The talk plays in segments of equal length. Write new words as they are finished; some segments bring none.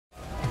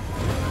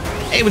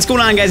Hey, what's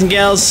going on, guys and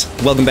gals?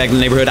 Welcome back to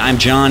the neighborhood. I'm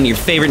John, your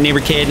favorite neighbor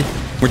kid.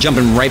 We're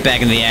jumping right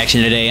back into the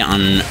action today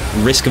on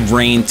Risk of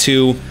Rain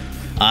 2.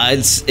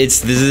 This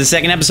is the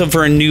second episode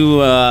for a new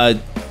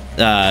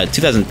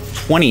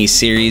 2020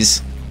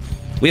 series.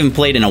 We haven't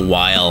played in a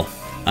while,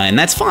 and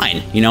that's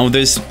fine. You know,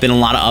 there's been a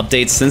lot of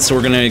updates since, so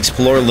we're gonna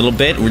explore a little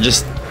bit.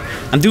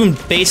 I'm doing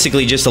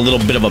basically just a little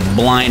bit of a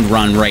blind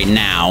run right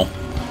now,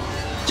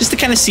 just to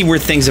kind of see where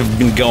things have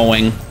been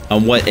going.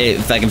 What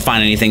if I can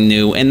find anything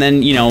new, and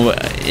then, you know,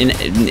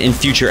 in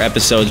future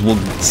episodes we'll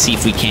see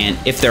if we can't,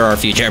 if there are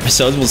future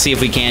episodes, we'll see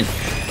if we can't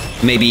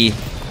maybe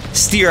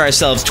steer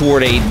ourselves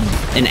toward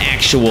an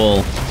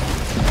actual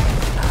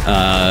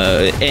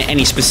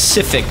any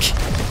specific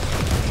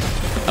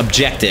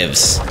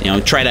objectives. You know,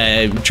 try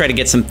to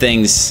get some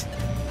things,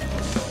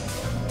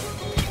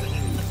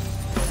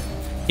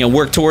 you know,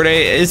 work toward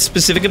a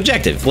specific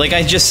objective, like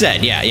I just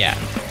said. Yeah.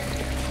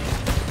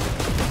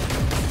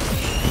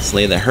 Let's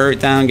lay the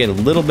hurt down, get a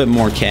little bit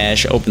more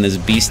cash, open this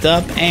beast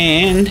up,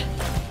 and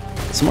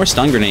some more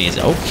stun grenades.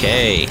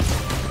 Okay.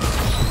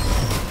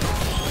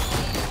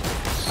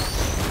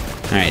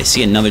 Alright,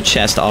 see another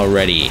chest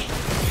already.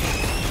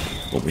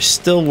 But we're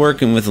still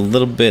working with a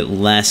little bit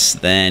less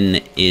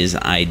than is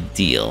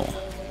ideal.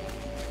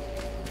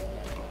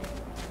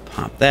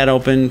 Pop that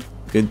open.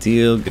 Good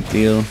deal, good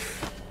deal.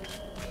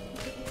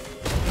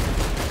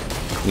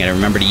 We gotta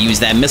remember to use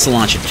that missile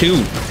launcher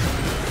too,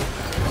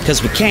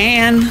 because we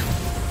can.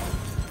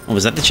 Oh,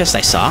 was that the chest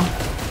I saw?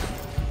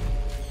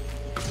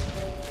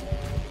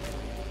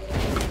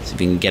 See if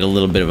we can get a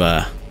little bit of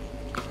a...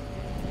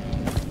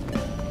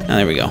 Oh,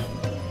 there we go.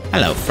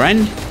 Hello,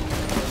 friend.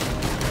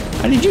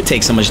 How did you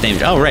take so much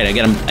damage? Oh, right, I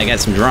got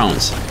some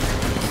drones.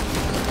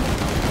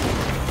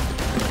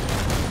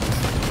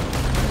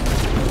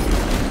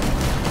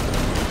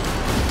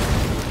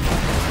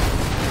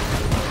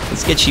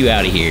 Let's get you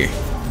out of here.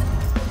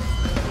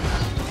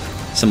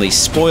 Some of these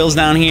spoils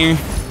down here.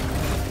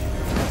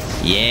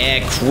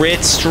 Yeah,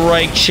 crit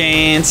strike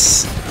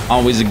chance.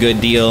 Always a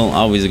good deal,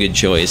 always a good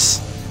choice.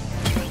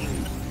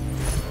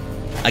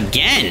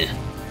 Again!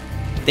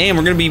 Damn,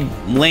 we're gonna be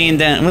laying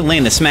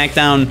the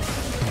smackdown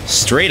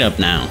straight up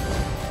now.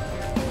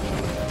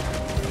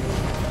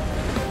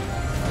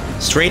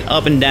 Straight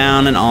up and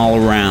down and all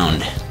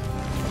around.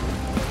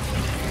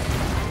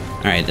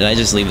 Alright, did I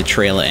just leave a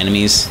trail of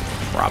enemies?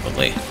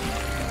 Probably.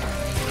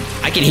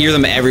 I can hear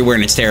them everywhere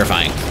and it's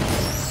terrifying.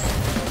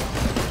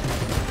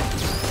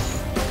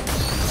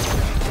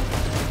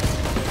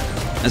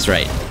 That's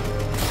right.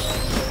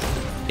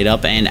 Get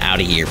up and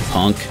out of here,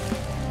 punk.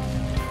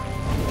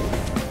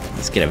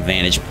 Let's get a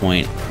vantage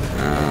point.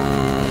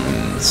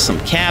 Some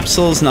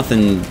capsules,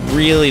 nothing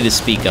really to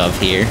speak of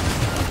here.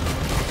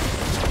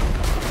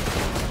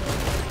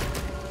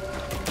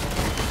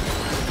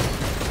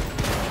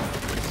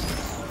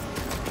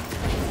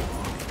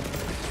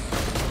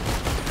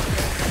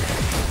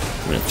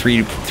 What, a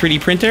 3D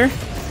printer?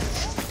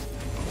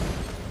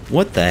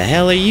 What the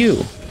hell are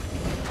you?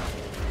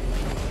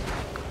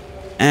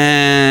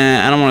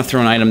 I don't want to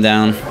throw an item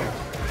down.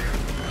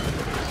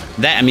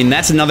 I mean,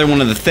 that's another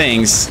one of the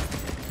things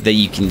that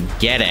you can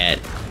get at.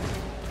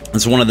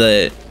 It's one of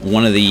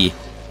the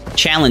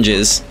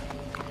challenges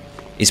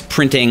is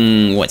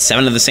printing, what,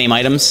 7 of the same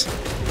items?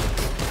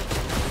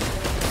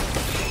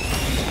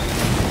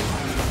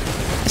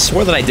 I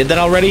swore that I did that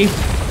already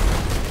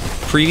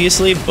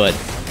previously, but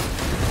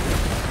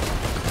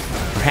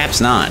perhaps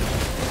not.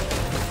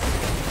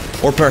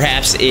 Or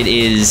perhaps it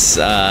is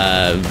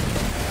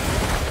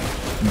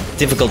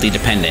difficulty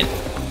dependent.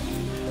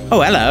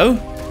 Oh, hello.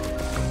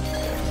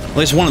 Well,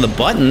 there's one of the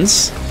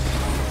buttons.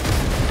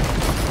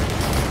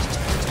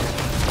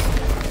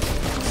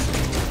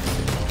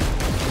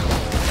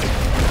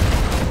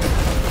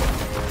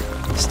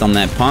 Stun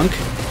that punk.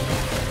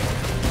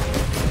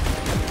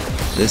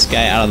 This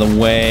guy out of the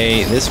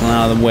way. This one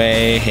out of the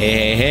way.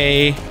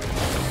 Hey.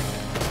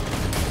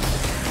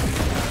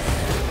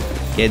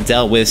 Get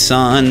dealt with,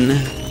 son.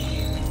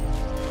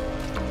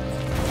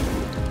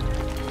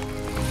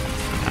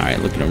 Alright,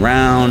 looking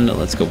around.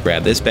 Let's go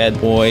grab this bad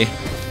boy.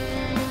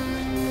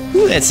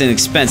 Ooh, that's an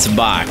expensive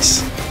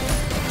box.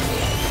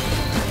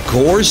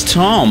 Gore's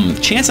Tome.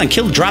 Chance on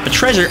kill to drop a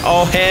treasure.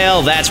 Oh,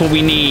 hell, that's what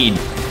we need.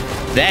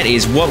 That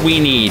is what we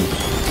need.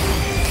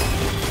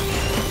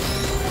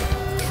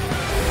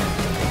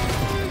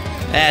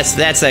 That's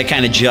that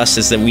kind of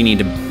justice that we need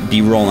to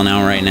be rolling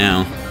out right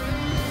now.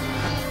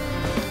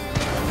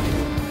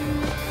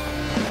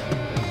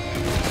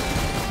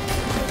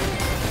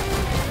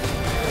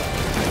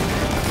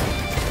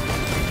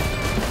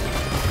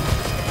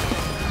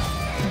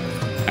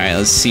 Alright,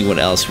 let's see what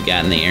else we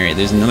got in the area.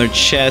 There's another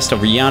chest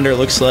over yonder, it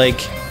looks like.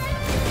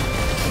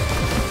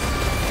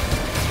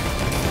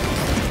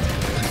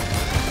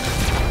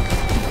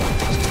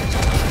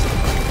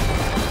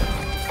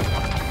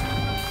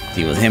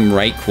 Deal with him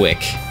right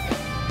quick.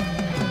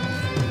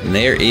 And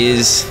there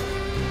is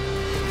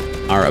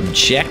our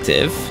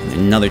objective.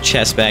 Another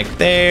chest back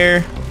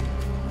there.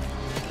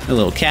 A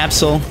little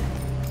capsule.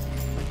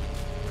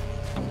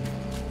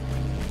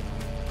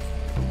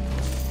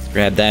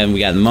 Grab that and we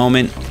got the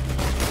moment.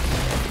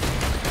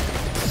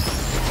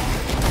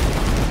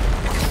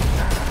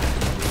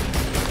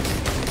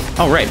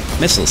 Oh, right.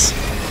 Missiles.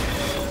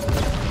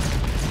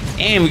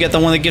 And we got the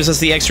one that gives us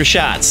the extra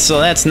shots, so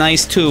that's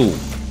nice, too.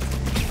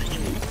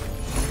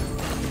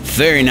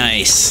 Very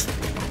nice.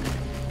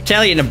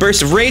 Retaliate in a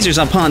burst of razors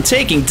upon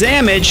taking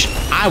damage.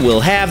 I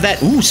will have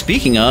that. Ooh,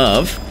 speaking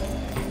of...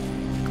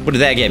 What did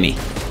that get me?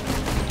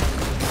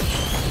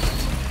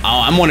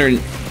 Oh, I'm wondering...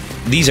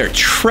 These are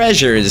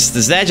treasures.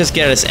 Does that just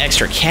get us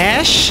extra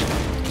cash?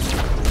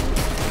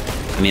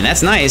 I mean,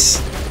 that's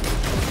nice.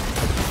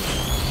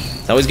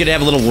 It's always good to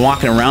have a little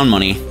walking around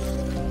money.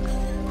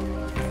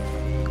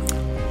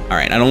 All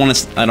right, I don't want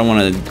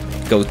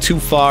to go too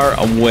far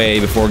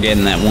away before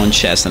getting that one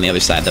chest on the other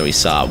side that we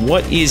saw.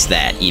 What is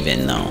that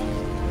even, though?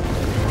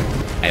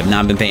 I have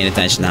not been paying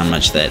attention to how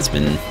much that's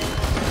been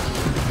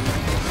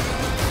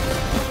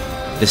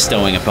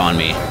bestowing upon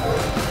me.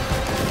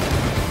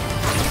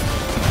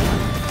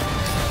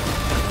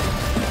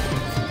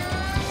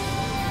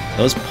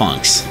 Those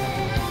punks.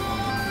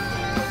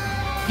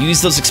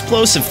 Use those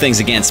explosive things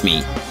against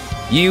me.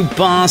 You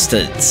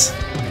bastards.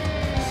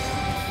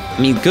 I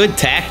mean, good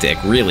tactic,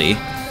 really.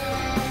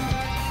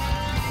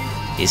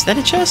 Is that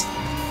a chest?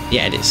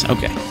 Yeah, it is.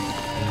 Okay.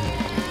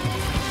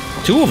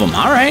 2 of them.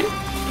 All right.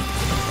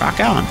 Rock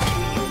on.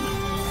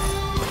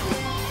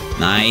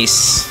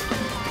 Nice.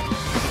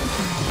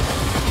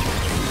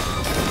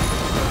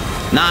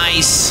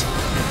 Nice.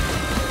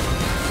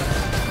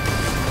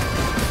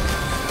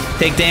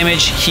 Take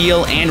damage,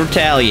 heal, and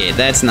retaliate.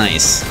 That's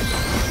nice.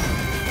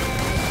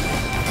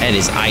 That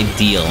is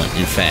ideal,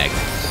 in fact.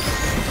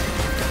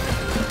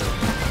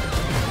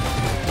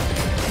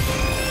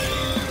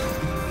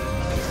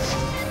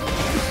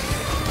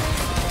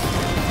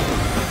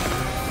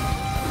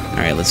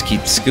 Alright, let's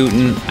keep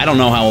scooting. I don't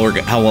know how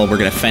well we're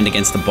gonna fend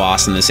against the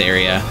boss in this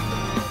area.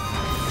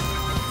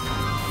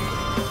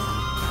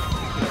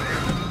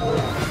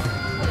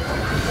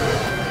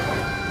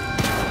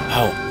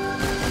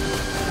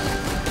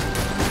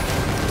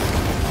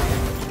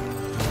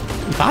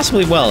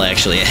 Possibly well,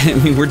 actually. I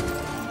mean, where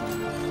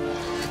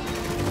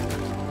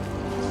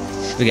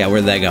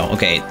did that go?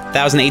 Okay,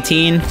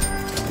 1018.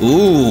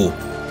 Ooh.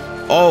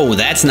 Oh,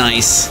 that's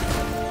nice.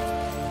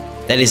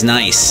 That is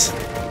nice.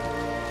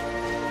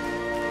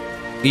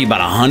 Be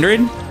about 100?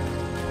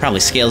 Probably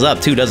scales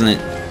up too, doesn't it?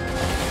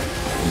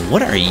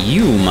 What are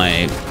you,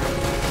 my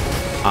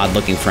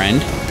odd-looking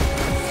friend?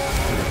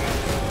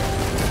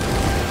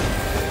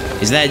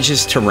 Is that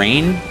just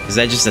terrain? Is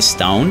that just a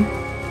stone?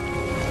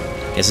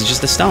 Guess it's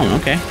just a stone,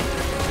 okay.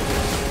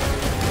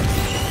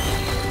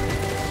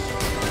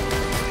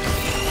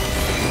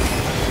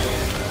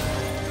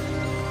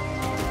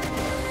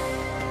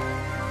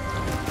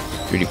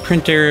 .3D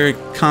printer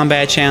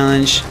combat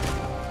challenge.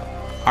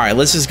 All right,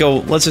 let's just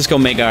go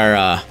make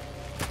our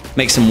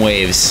make some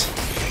waves.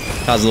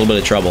 Cause a little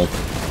bit of trouble.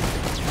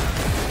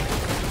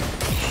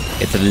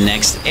 Get to the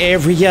next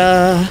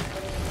area.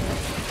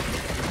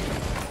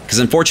 Because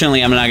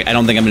unfortunately, I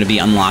don't think I'm going to be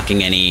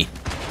unlocking any.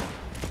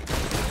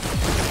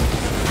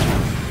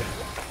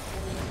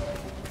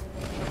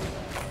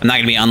 I'm not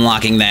going to be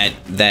unlocking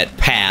that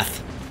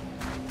path.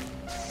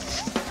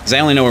 Because I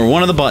only know where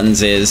one of the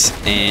buttons is,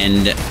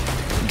 and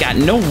got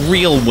no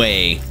real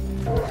way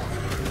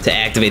to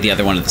activate the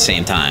other one at the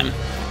same time.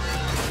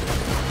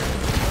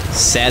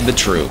 Sad but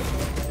true.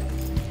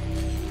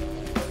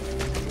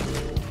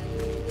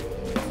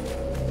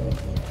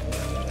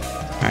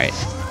 Alright.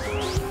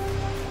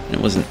 It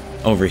wasn't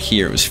over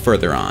here, it was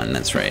further on,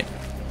 that's right.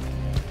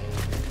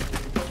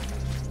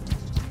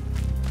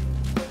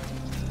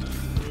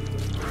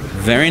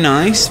 Very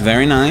nice,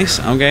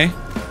 okay.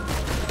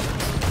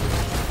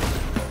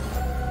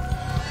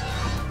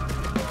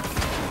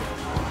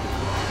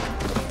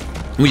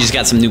 We just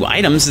got some new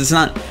items. It's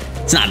not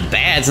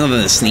bad, it's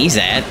nothing to sneeze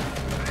at.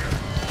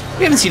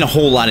 We haven't seen a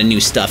whole lot of new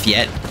stuff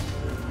yet.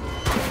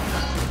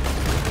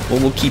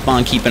 But we'll keep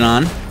on keeping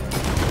on.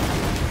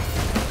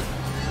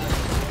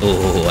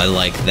 Oh, I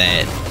like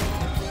that.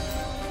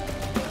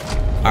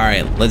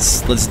 Alright,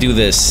 let's do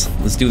this.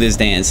 Let's do this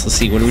dance. Let's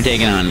see, what are we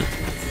taking on?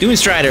 Doom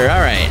Strider,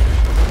 alright.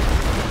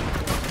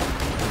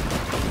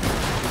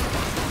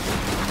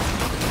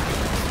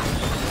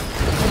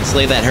 Let's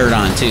lay that hurt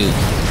on, too.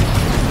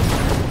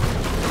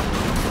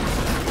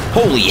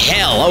 Holy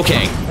hell,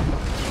 okay.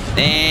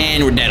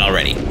 And we're dead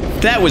already.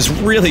 That was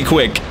really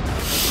quick.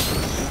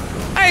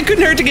 It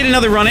couldn't hurt to get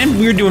another run in.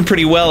 We were doing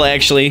pretty well,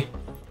 actually.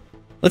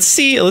 Let's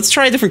see, let's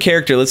try a different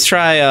character. Let's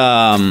try,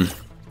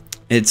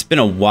 it's been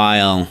a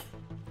while.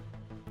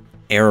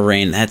 Arrow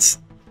Rain, that's...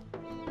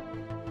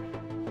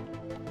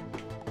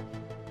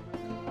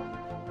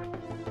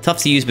 tough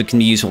to use, but can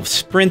be useful for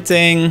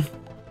sprinting.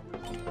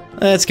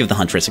 Let's give the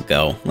Huntress a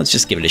go. Let's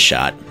just give it a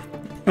shot.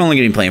 I'm only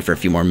going to be playing for a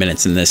few more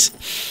minutes in this.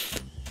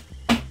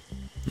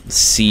 Let's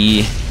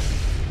see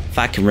if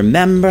I can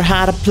remember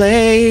how to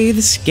play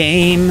this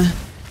game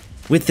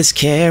with this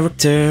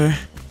character.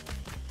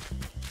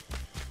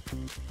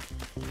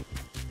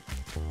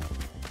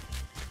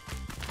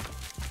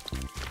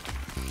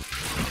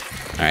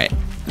 Alright,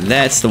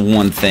 that's the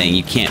one thing.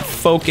 You can't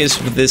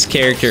focus with this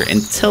character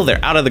until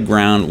they're out of the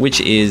ground, which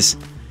is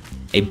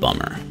a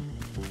bummer.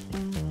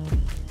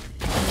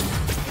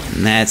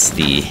 And that's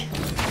the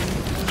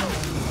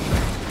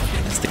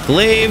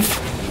glaive.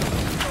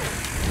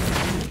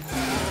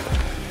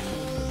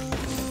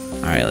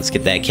 Alright, let's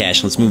get that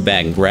cash. Let's move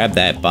back and grab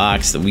that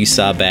box that we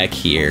saw back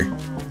here.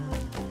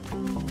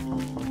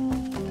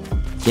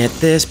 Get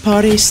this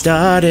party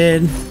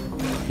started.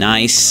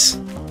 Nice.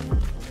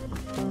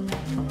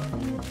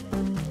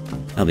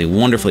 That'll be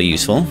wonderfully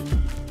useful.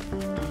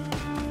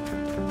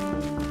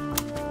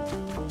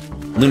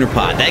 Lunar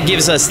pod. That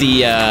gives us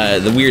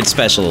the weird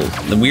special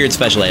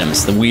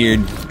items, the weird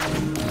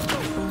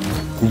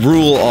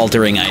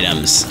rule-altering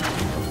items.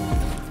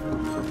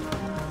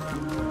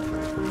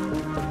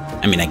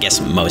 I mean, I guess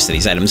most of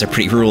these items are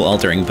pretty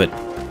rule-altering, but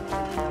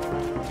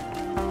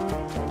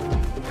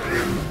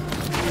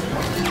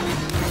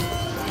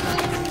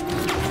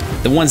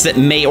the ones that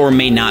may or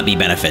may not be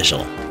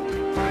beneficial.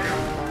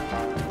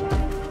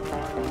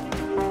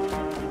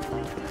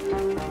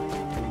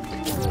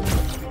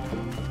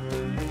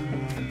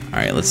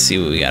 Alright, let's see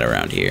what we got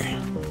around here.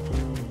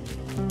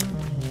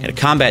 Got a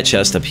combat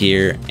chest up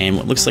here, and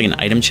what looks like an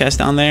item chest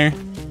down there.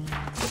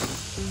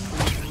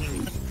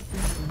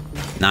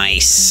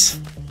 Nice.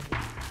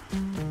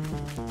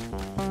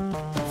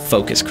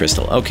 Focus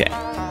crystal, okay.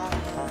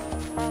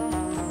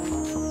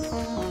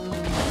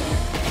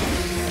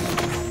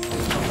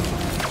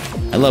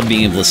 I love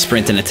being able to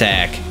sprint and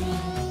attack.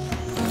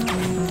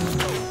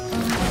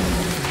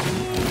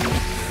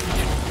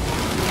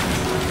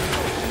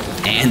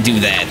 And do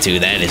that too,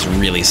 that is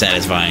really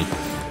satisfying.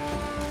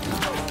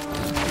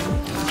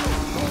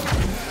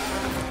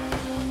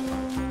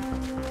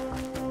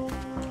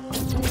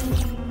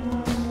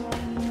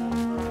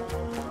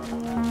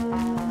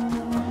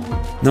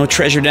 No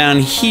treasure down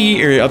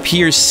here, up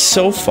here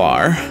so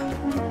far.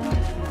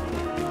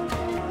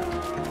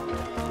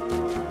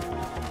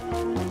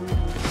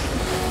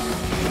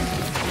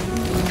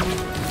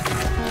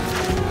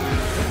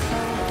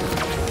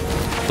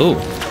 Ooh,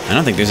 I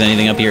don't think there's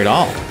anything up here at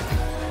all.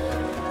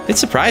 It's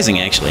surprising,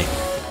 actually.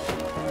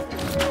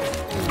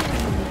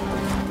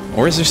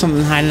 Or is there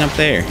something hiding up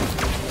there?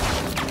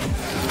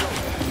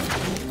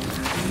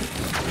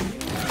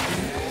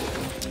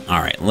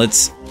 Alright,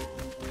 let's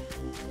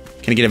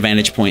kind of get a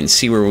vantage point and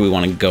see where we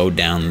want to go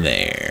down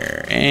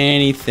there.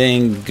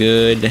 Anything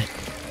good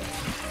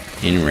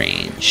in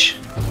range?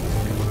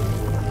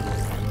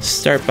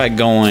 Start by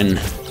going...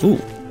 Ooh.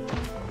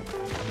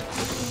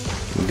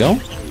 Here we go.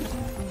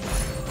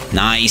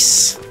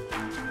 Nice.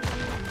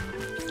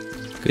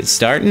 Good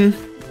starting.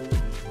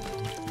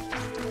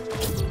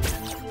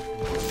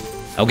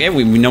 Okay,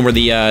 we know where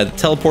the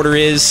teleporter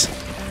is.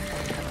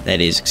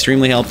 That is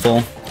extremely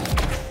helpful.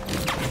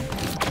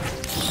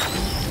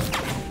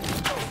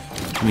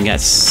 We got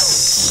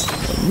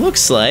what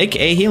looks like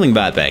a healing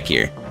bot back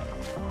here.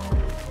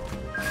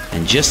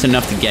 And just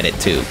enough to get it,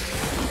 too.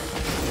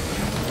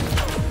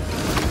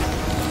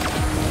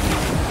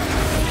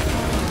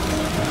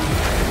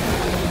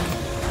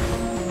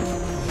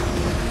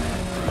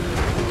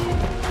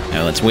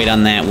 Now let's wait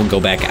on that. We'll go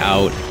back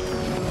out.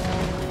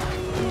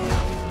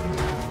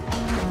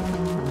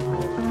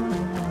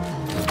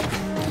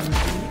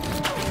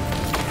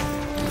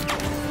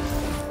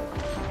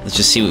 Let's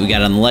just see what we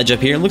got on the ledge up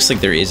here. Looks like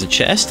there is a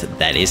chest.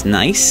 That is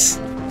nice.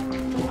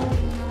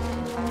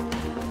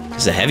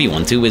 It's a heavy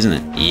one too, isn't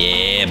it?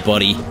 Yeah,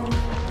 buddy.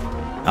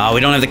 Oh, we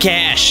don't have the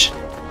cash.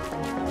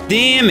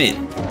 Damn it.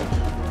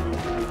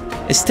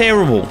 It's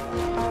terrible.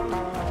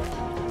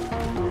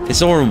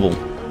 It's horrible.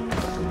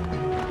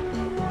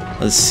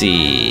 Let's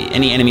see.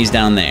 Any enemies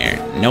down there?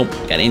 Nope.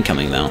 Got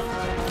incoming though.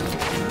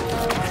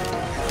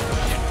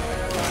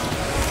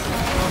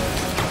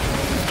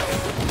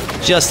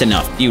 Just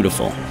enough.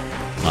 Beautiful.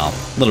 Well,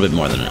 a little bit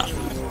more than enough.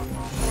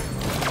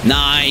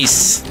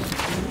 Nice!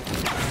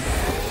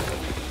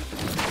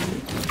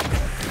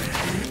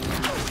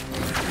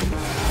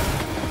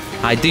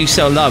 I do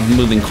so love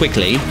moving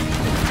quickly.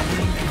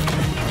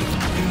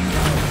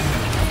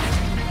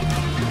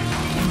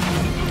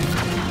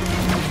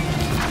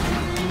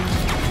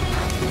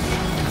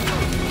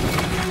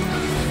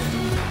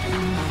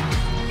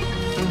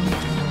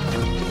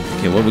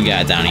 Okay, what we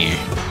got down here?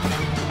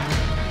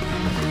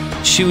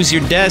 Choose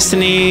your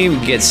destiny,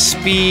 get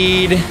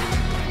speed.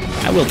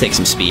 I will take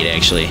some speed,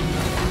 actually.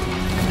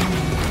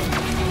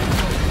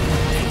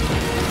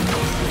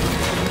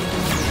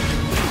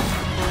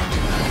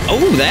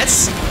 Oh,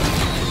 that's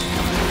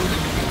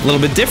a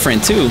little bit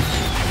different, too.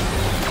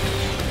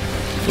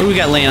 What do we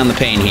got laying on the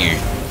pane here?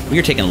 We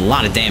are taking a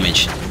lot of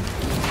damage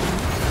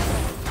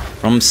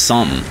from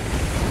something.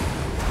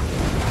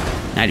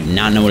 I do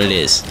not know what it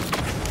is.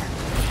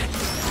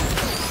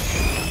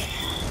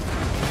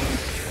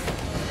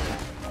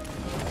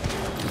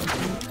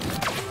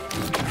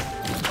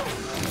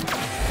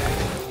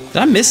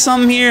 Did I miss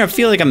something here? I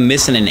feel like I'm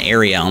missing an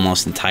area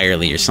almost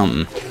entirely or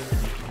something.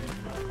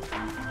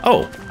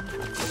 Oh.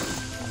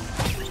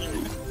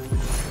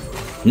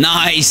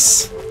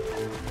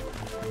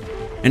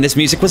 And this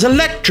music was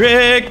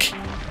electric!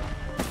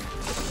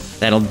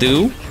 That'll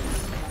do.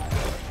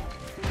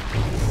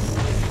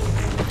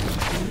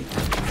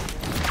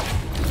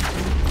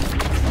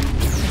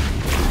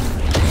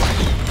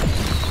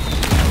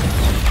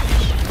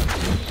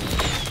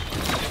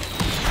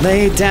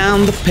 Lay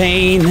down the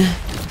pain.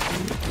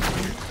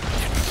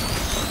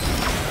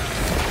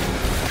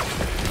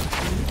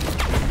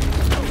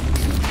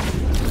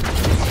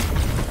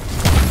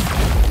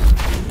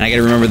 And I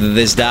gotta remember that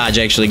this dodge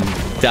actually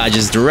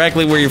dodges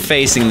directly where you're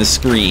facing the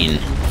screen.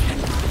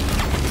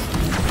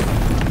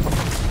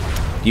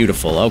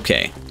 Beautiful,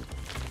 okay.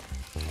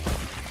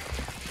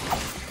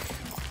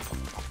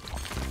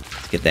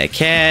 Let's get that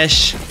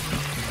cash.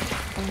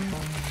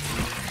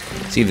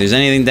 See if there's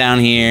anything down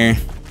here.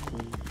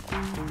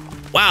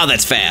 Wow,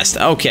 that's fast.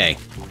 Okay.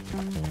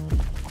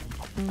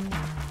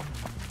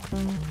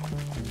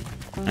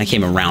 I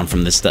came around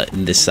from this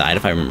side,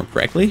 if I remember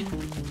correctly.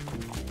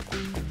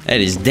 That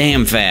is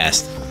damn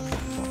fast.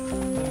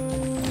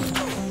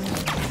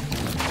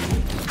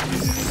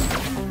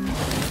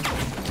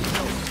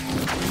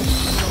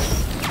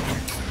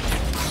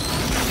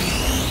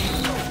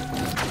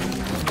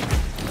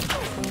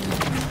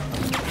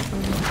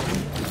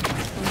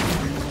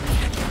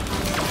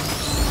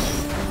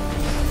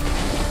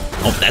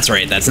 Oh, that's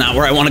right. That's not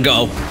where I want to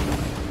go.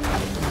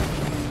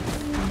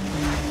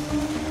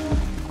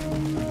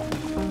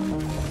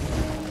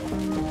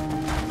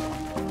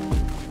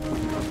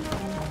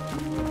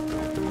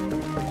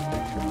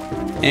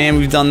 And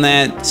we've done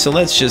that, so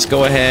let's just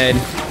go ahead.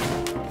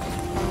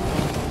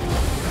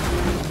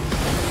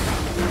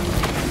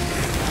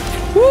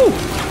 Woo!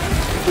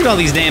 Look at all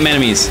these damn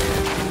enemies.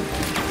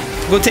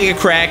 Go take a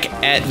crack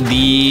at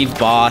the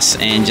boss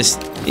and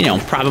just, you know,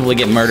 probably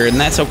get murdered, and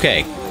that's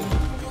okay.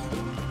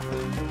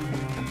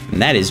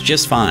 And that is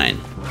just fine.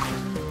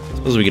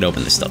 Suppose we could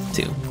open this stuff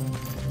too.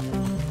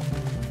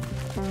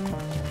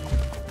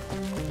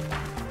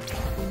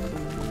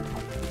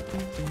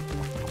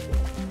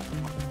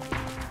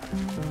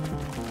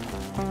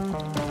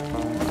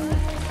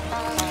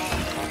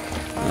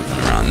 Nothing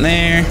around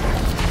there.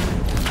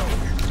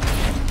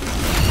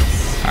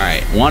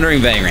 Alright,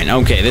 Wandering Vagrant.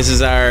 Okay, this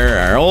is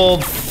our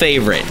old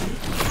favorite.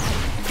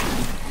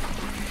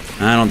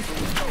 I don't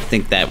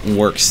think that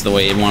works the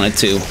way you want it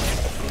to.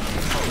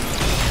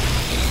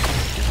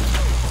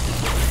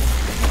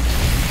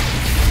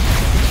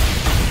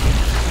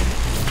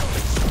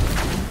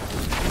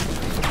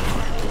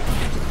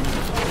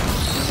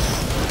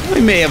 We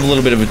may have a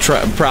little bit of a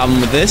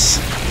problem with this.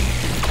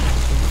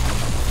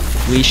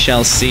 We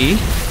shall see.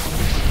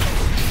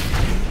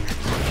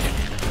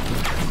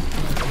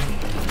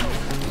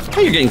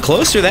 Oh, you're getting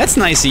closer. That's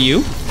nice of you.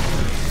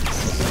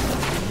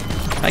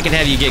 If I could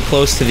have you get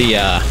close to the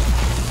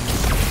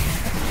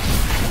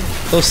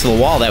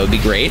wall, that would be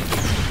great.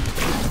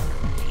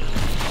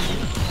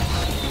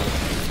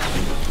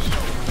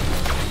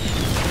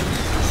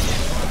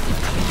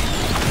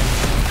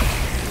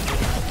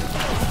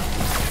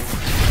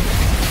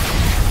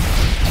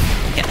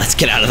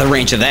 Get out of the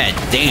range of that.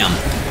 Damn.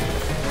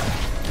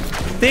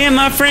 Damn,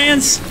 my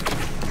friends.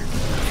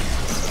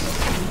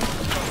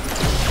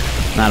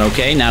 Not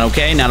okay, not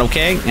okay, not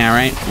okay.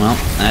 Alright, well,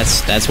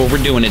 that's what we're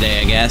doing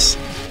today, I guess.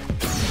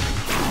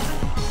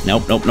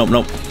 Nope, nope, nope,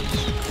 nope.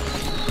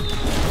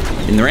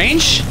 In the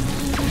range?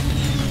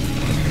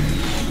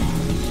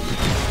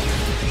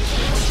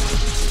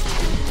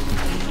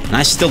 And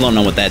I still don't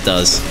know what that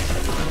does.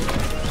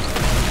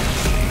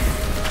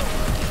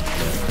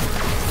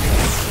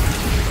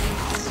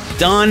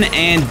 Done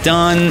and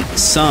done,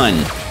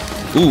 son.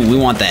 Ooh, we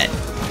want that.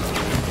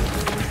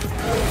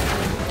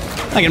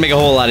 Not gonna make a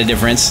whole lot of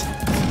difference,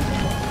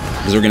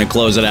 because we're gonna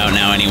close it out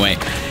now anyway.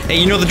 Hey,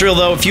 you know the drill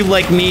though. If you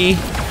like me,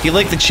 if you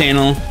like the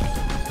channel,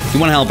 if you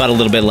want to help out a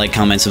little bit, like,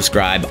 comment,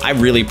 subscribe. I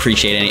really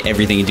appreciate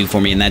everything you do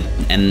for me, and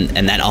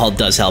that all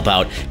does help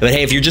out. But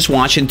hey, if you're just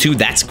watching too,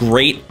 that's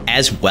great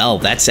as well.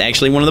 That's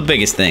actually one of the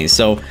biggest things.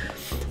 So,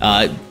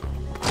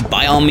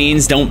 by all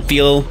means, don't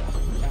feel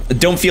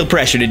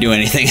pressure to do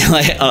anything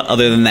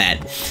other than that.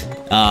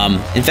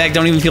 In fact,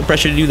 don't even feel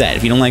pressure to do that.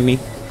 If you don't like me,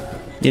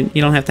 you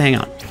don't have to hang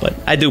out. But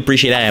I do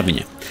appreciate having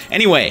you.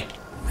 Anyway,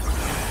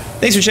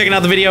 thanks for checking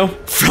out the video.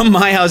 From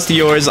my house to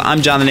yours,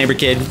 I'm John the Neighbor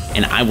Kid,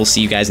 and I will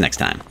see you guys next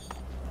time.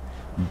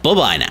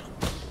 Bye-bye now.